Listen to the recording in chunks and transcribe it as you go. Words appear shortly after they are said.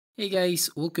Hey guys,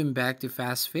 welcome back to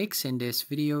Fast Fix. In this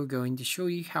video, we're going to show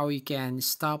you how you can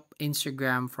stop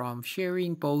Instagram from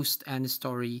sharing post and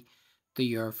story to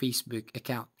your Facebook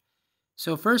account.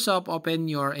 So first up, open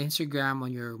your Instagram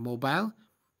on your mobile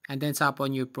and then tap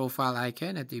on your profile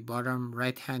icon at the bottom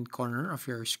right hand corner of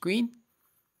your screen.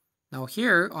 Now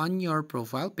here on your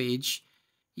profile page,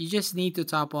 you just need to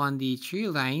tap on the three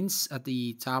lines at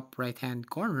the top right hand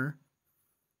corner,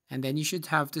 and then you should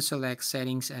have to select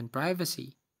settings and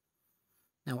privacy.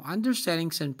 Now, under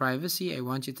settings and privacy, I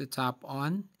want you to tap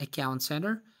on account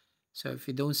center. So if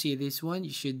you don't see this one,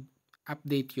 you should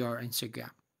update your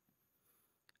Instagram.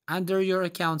 Under your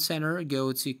account center,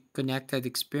 go to connected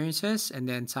experiences and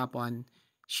then tap on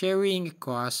sharing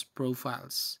across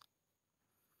profiles.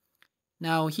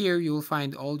 Now here you'll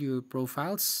find all your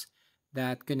profiles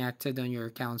that connected on your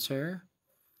account center.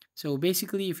 So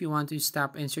basically, if you want to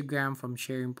stop Instagram from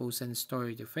sharing posts and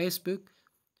story to Facebook,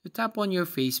 you tap on your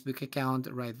Facebook account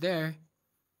right there.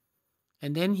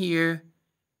 And then here,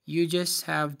 you just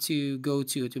have to go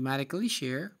to automatically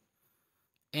share,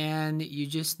 and you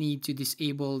just need to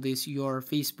disable this your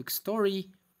Facebook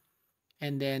story,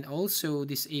 and then also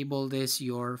disable this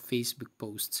your Facebook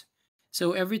post.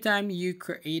 So every time you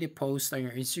create a post on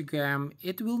your Instagram,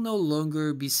 it will no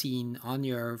longer be seen on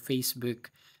your Facebook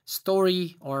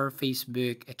story or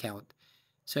Facebook account.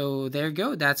 So there you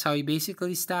go. That's how you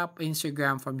basically stop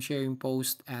Instagram from sharing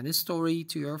post and a story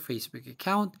to your Facebook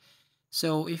account.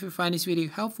 So if you find this video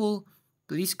helpful,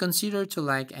 please consider to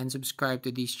like and subscribe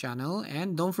to this channel,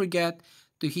 and don't forget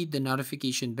to hit the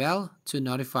notification bell to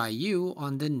notify you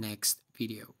on the next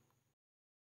video.